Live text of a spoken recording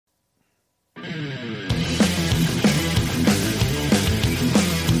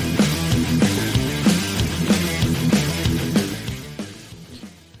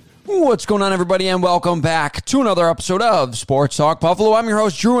What's going on, everybody, and welcome back to another episode of Sports Talk Buffalo. I'm your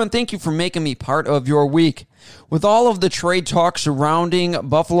host, Drew, and thank you for making me part of your week. With all of the trade talk surrounding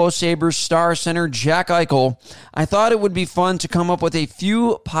Buffalo Sabres star center Jack Eichel, I thought it would be fun to come up with a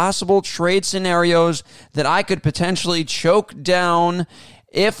few possible trade scenarios that I could potentially choke down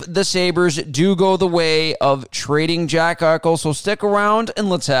if the Sabres do go the way of trading Jack Eichel. So stick around and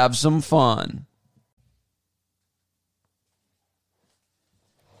let's have some fun.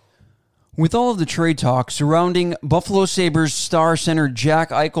 With all of the trade talk surrounding Buffalo Sabres star center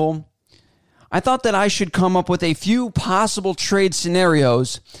Jack Eichel, I thought that I should come up with a few possible trade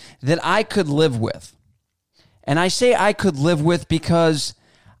scenarios that I could live with. And I say I could live with because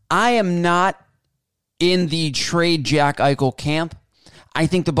I am not in the trade Jack Eichel camp. I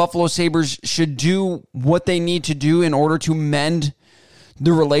think the Buffalo Sabres should do what they need to do in order to mend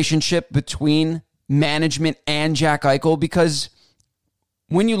the relationship between management and Jack Eichel, because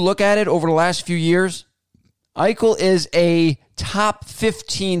when you look at it over the last few years, Eichel is a top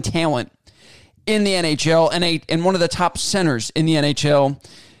 15 talent in the NHL and one of the top centers in the NHL.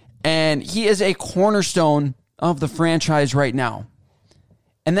 And he is a cornerstone of the franchise right now.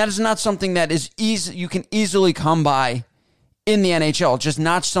 And that is not something that is you can easily come by in the NHL. Just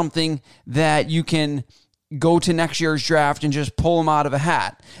not something that you can go to next year's draft and just pull him out of a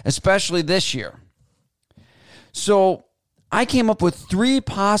hat, especially this year. So I came up with three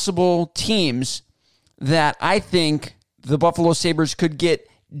possible teams that I think the Buffalo Sabres could get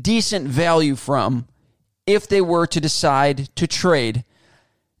decent value from if they were to decide to trade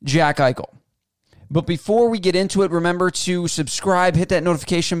Jack Eichel. But before we get into it, remember to subscribe, hit that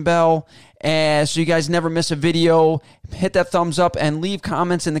notification bell, so you guys never miss a video. Hit that thumbs up and leave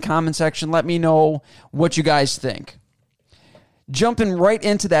comments in the comment section. Let me know what you guys think. Jumping right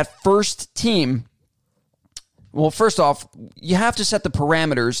into that first team. Well, first off, you have to set the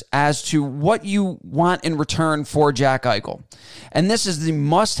parameters as to what you want in return for Jack Eichel. And this is the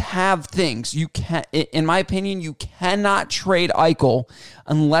must-have things. In my opinion, you cannot trade Eichel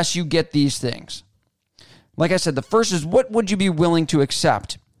unless you get these things. Like I said, the first is, what would you be willing to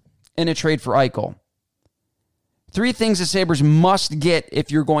accept in a trade for Eichel? Three things the Sabres must get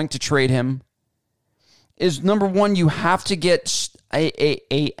if you're going to trade him is, number one, you have to get a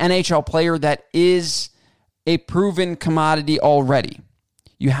NHL player that is a proven commodity already.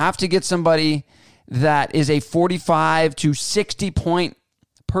 You have to get somebody that is a 45 to 60 point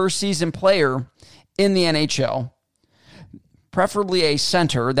per season player in the NHL, preferably a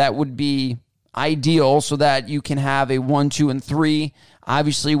center. That would be ideal so that you can have a 1, 2, and 3,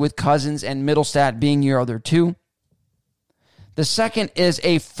 obviously with Cousins and Middlestat being your other two. The second is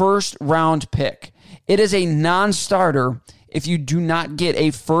a first round pick. It is a non-starter if you do not get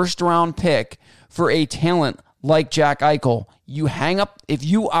a first round pick for a talent like Jack Eichel. You hang up, if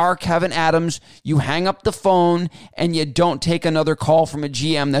you are Kevin Adams, you hang up the phone and you don't take another call from a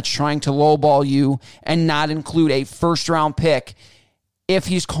GM that's trying to lowball you and not include a first round pick if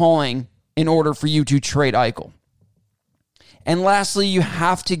he's calling in order for you to trade Eichel. And lastly, you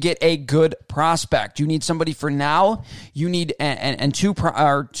have to get a good prospect. You need somebody for now. You need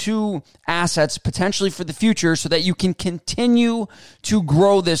two assets potentially for the future so that you can continue to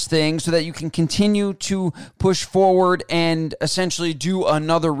grow this thing, so that you can continue to push forward and essentially do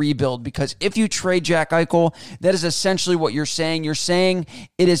another rebuild. Because if you trade Jack Eichel, that is essentially what you're saying. You're saying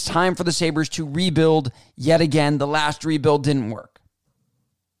it is time for the Sabres to rebuild yet again. The last rebuild didn't work.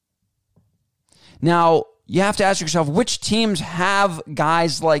 Now, you have to ask yourself, which teams have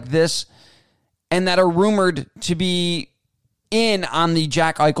guys like this and that are rumored to be in on the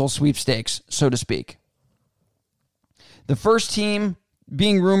Jack Eichel sweepstakes, so to speak? The first team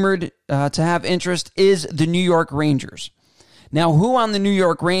being rumored to have interest is the New York Rangers. Now, who on the New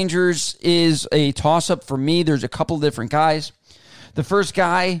York Rangers is a toss-up for me? There's a couple different guys. The first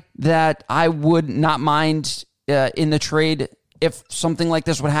guy that I would not mind in the trade if something like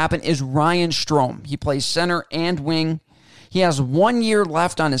this would happen is Ryan Strome. He plays center and wing. He has 1 year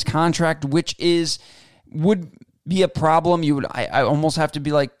left on his contract, which would be a problem. I almost have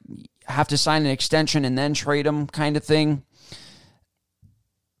to sign an extension and then trade him kind of thing.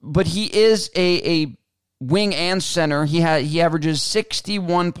 But he is a wing and center. He averages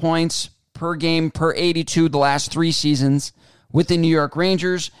 61 points per game per 82 the last 3 seasons with the New York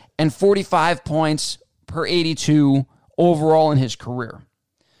Rangers and 45 points per 82 overall in his career.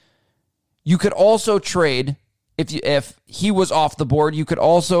 You could also trade, if he was off the board, you could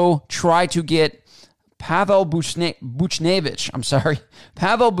also try to get Pavel Buchnevich.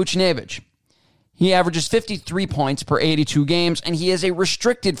 Pavel Buchnevich. He averages 53 points per 82 games, and he is a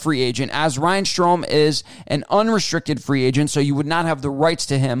restricted free agent, as Ryan Strome is an unrestricted free agent, so you would not have the rights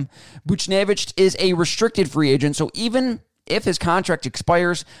to him. Buchnevich is a restricted free agent, so even if his contract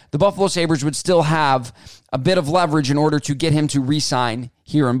expires, the Buffalo Sabres would still have a bit of leverage in order to get him to re-sign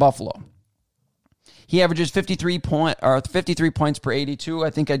here in Buffalo. He averages 53 points per 82. I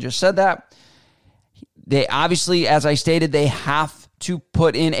think I just said that. They obviously, as I stated, they have to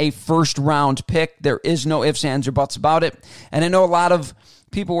put in a first-round pick. There is no ifs, ands, or buts about it. And I know a lot of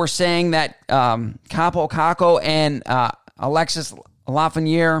people were saying that Kaapo Kakko and Alexis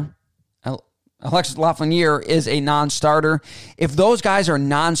Lafreniere is a non-starter. If those guys are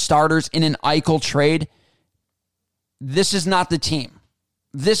non-starters in an Eichel trade, this is not the team.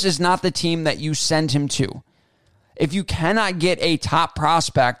 This is not the team that you send him to. If you cannot get a top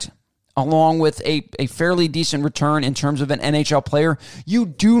prospect along with a fairly decent return in terms of an NHL player, you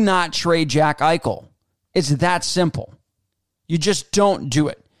do not trade Jack Eichel. It's that simple. You just don't do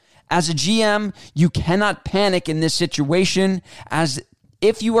it. As a GM, you cannot panic in this situation, as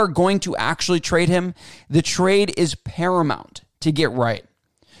if you are going to actually trade him, the trade is paramount to get right.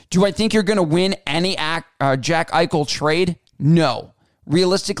 Do I think you're going to win any Jack Eichel trade? No.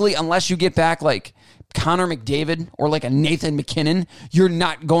 Realistically, unless you get back like Connor McDavid or like a Nathan MacKinnon, you're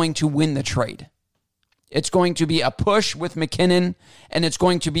not going to win the trade. It's going to be a push with McKinnon, and it's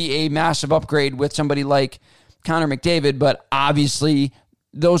going to be a massive upgrade with somebody like Connor McDavid, but obviously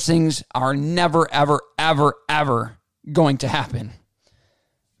those things are never, ever, ever, ever going to happen.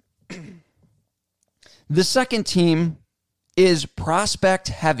 The second team is prospect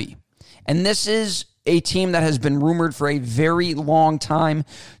heavy, and this is a team that has been rumored for a very long time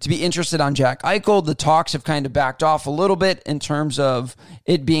to be interested on Jack Eichel. The talks have kind of backed off a little bit in terms of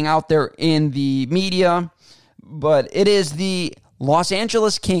it being out there in the media, but it is the Los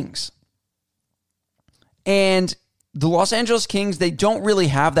Angeles Kings. And the Los Angeles Kings, they don't really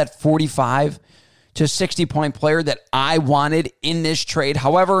have that 45 to 60 point player that I wanted in this trade.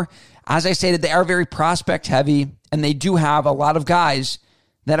 However, as I stated, they are very prospect heavy, and they do have a lot of guys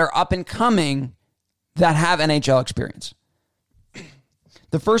that are up and coming that have NHL experience.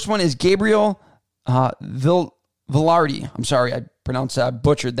 The first one is Gabriel Vilardi. I'm sorry, I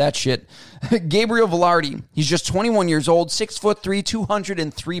butchered that shit. Gabriel Vilardi. He's just 21 years old, 6'3",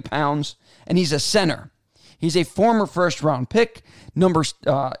 203 pounds, and he's a center. He's a former first-round pick,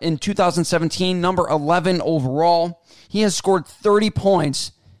 in 2017, number 11 overall. He has scored 30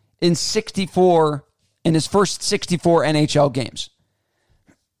 points in his first 64 NHL games.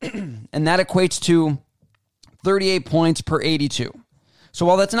 And that equates to 38 points per 82. So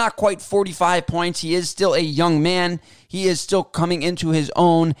while that's not quite 45 points, he is still a young man. He is still coming into his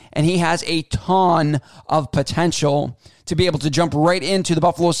own, and he has a ton of potential to be able to jump right into the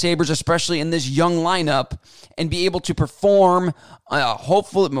Buffalo Sabres, especially in this young lineup, and be able to perform,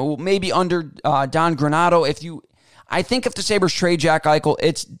 hopefully, maybe under Don Granato. I think if the Sabres trade Jack Eichel,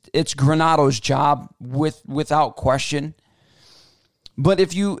 it's Granato's job without question. But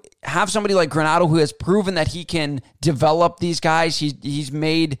if you have somebody like Granato who has proven that he can develop these guys, he's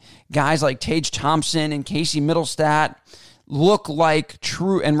made guys like Tage Thompson and Casey Middlestat look like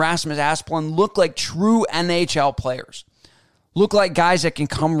true, and Rasmus Asplund look like true NHL players. Look like guys that can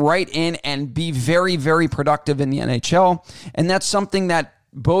come right in and be very, very productive in the NHL. And that's something that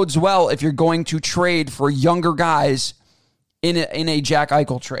bodes well if you're going to trade for younger guys in a Jack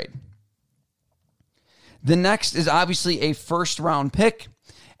Eichel trade. The next is obviously a first-round pick.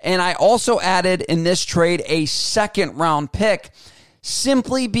 And I also added in this trade a second-round pick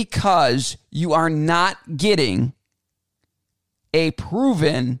simply because you are not getting a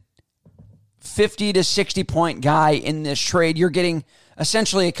proven 50 to 60-point guy in this trade. You're getting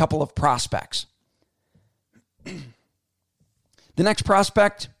essentially a couple of prospects. The next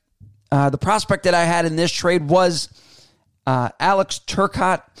prospect, the prospect that I had in this trade was Alex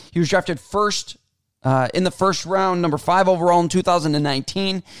Turcotte. He was drafted in the first round, number 5 overall in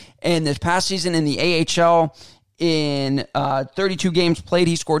 2019. And this past season in the AHL, in 32 games played,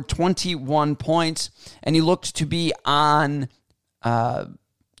 he scored 21 points. And he looked to be on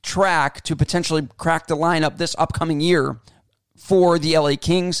track to potentially crack the lineup this upcoming year for the LA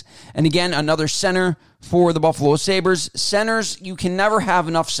Kings. And again, another center for the Buffalo Sabres. Centers, you can never have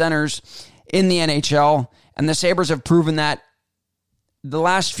enough centers in the NHL. And the Sabres have proven that the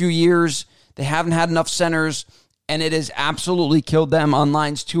last few years. They haven't had enough centers, and it has absolutely killed them on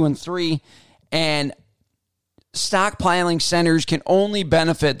lines 2 and 3. And stockpiling centers can only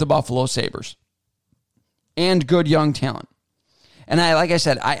benefit the Buffalo Sabres and good young talent. And like I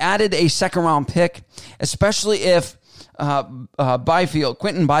said, I added a second-round pick, especially if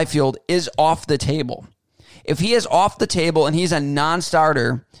Quentin Byfield is off the table. If he is off the table and he's a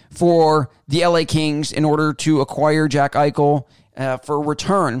non-starter for the LA Kings in order to acquire Jack Eichel for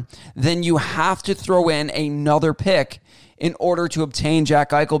return, then you have to throw in another pick in order to obtain Jack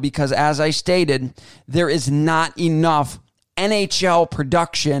Eichel, because as I stated, there is not enough NHL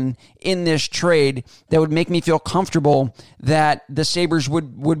production in this trade that would make me feel comfortable that the Sabres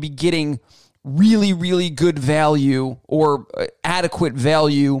would be getting really, really good value or adequate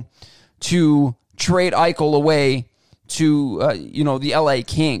value to trade Eichel away to the LA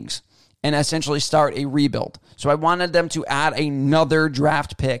Kings and essentially start a rebuild. So I wanted them to add another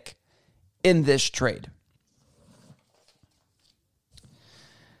draft pick in this trade.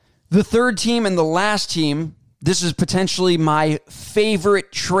 The third team and the last team, this is potentially my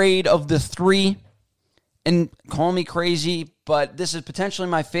favorite trade of the three. And call me crazy, but this is potentially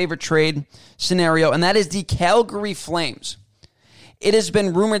my favorite trade scenario, and that is the Calgary Flames. It has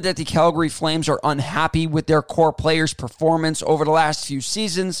been rumored that the Calgary Flames are unhappy with their core players' performance over the last few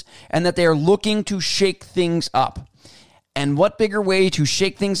seasons and that they are looking to shake things up. And what bigger way to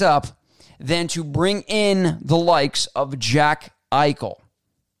shake things up than to bring in the likes of Jack Eichel?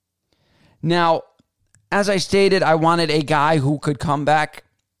 Now, as I stated, I wanted a guy who could come back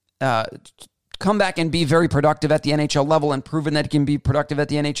and be very productive at the NHL level and proven that he can be productive at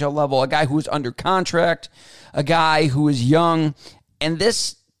the NHL level. A guy who is under contract, a guy who is young. And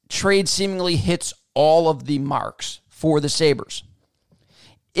this trade seemingly hits all of the marks for the Sabres.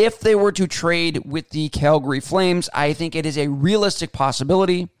 If they were to trade with the Calgary Flames, I think it is a realistic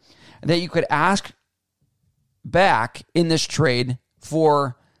possibility that you could ask back in this trade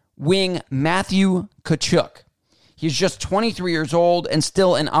for wing Matthew Tkachuk. He's just 23 years old and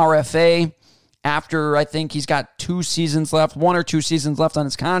still an RFA after I think he's got 2 seasons left, 1 or 2 seasons left on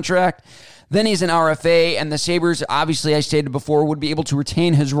his contract. Then he's an RFA, and the Sabres, obviously, I stated before, would be able to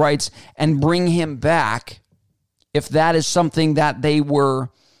retain his rights and bring him back if that is something that they were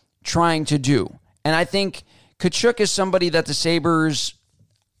trying to do. And I think Tkachuk is somebody that the Sabres,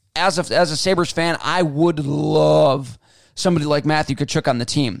 as a Sabres fan, I would love somebody like Matthew Tkachuk on the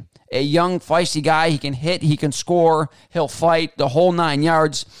team. A young, feisty guy. He can hit, he can score, he'll fight, the whole 9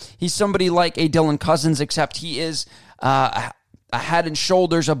 yards. He's somebody like a Dylan Cousins, except he is a head and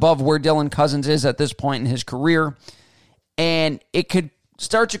shoulders above where Dylan Cousins is at this point in his career. And it could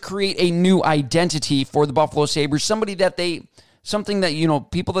start to create a new identity for the Buffalo Sabres, something that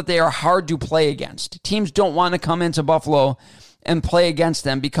people that they are hard to play against. Teams don't want to come into Buffalo and play against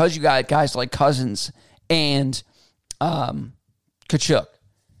them because you got guys like Cousins and Tkachuk.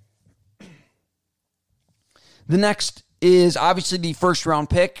 The next is obviously the first-round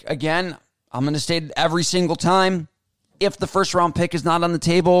pick. Again, I'm going to state it every single time. If the first-round pick is not on the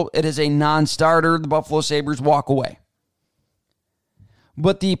table, it is a non-starter. The Buffalo Sabres walk away.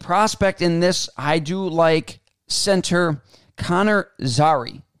 But the prospect in this, I do like center Connor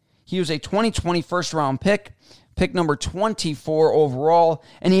Zary. He was a 2020 first-round pick number 24 overall,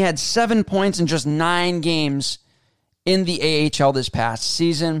 and he had 7 points in just 9 games in the AHL this past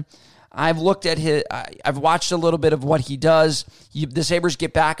season. I've watched a little bit of what he does. The Sabres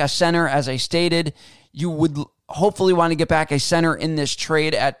get back a center, as I stated. You would hopefully want to get back a center in this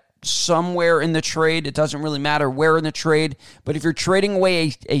trade at somewhere in the trade. It doesn't really matter where in the trade. But if you're trading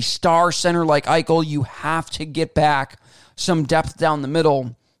away a star center like Eichel, you have to get back some depth down the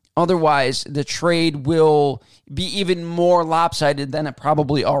middle. Otherwise, the trade will be even more lopsided than it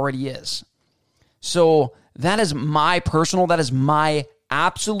probably already is. So that is my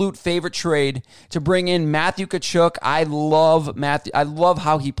absolute favorite trade to bring in Matthew Tkachuk. I love Matthew. I love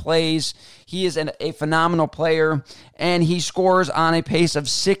how he plays. He is a phenomenal player, and he scores on a pace of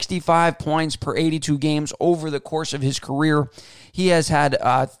 65 points per 82 games over the course of his career. He has had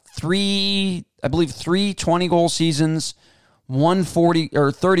three 20-goal seasons, 140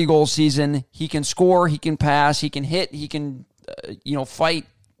 or 30-goal season. He can score, he can pass, he can hit, he can fight.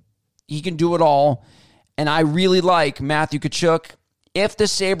 He can do it all, and I really like Matthew Tkachuk. If the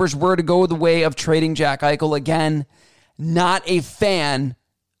Sabres were to go the way of trading Jack Eichel again, not a fan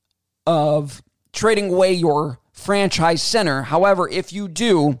of trading away your franchise center. However, if you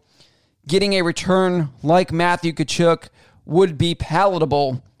do, getting a return like Matthew Tkachuk would be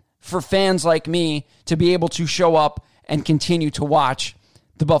palatable for fans like me to be able to show up and continue to watch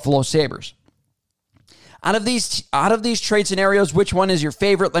the Buffalo Sabres. Out of these trade scenarios, which one is your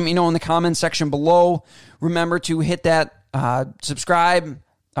favorite? Let me know in the comments section below. Remember to hit that subscribe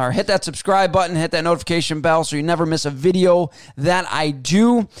button, hit that notification bell so you never miss a video that I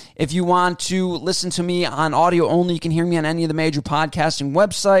do. If you want to listen to me on audio only, you can hear me on any of the major podcasting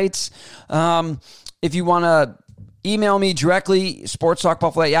websites. If you want to email me directly,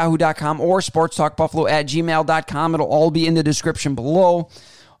 sportstalkbuffalo@yahoo.com or sportstalkbuffalo@gmail.com. It'll all be in the description below.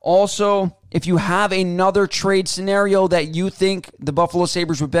 Also, if you have another trade scenario that you think the Buffalo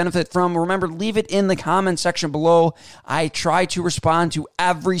Sabres would benefit from, remember, leave it in the comment section below. I try to respond to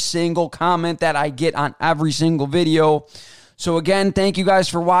every single comment that I get on every single video. So again, thank you guys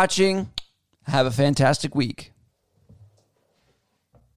for watching. Have a fantastic week.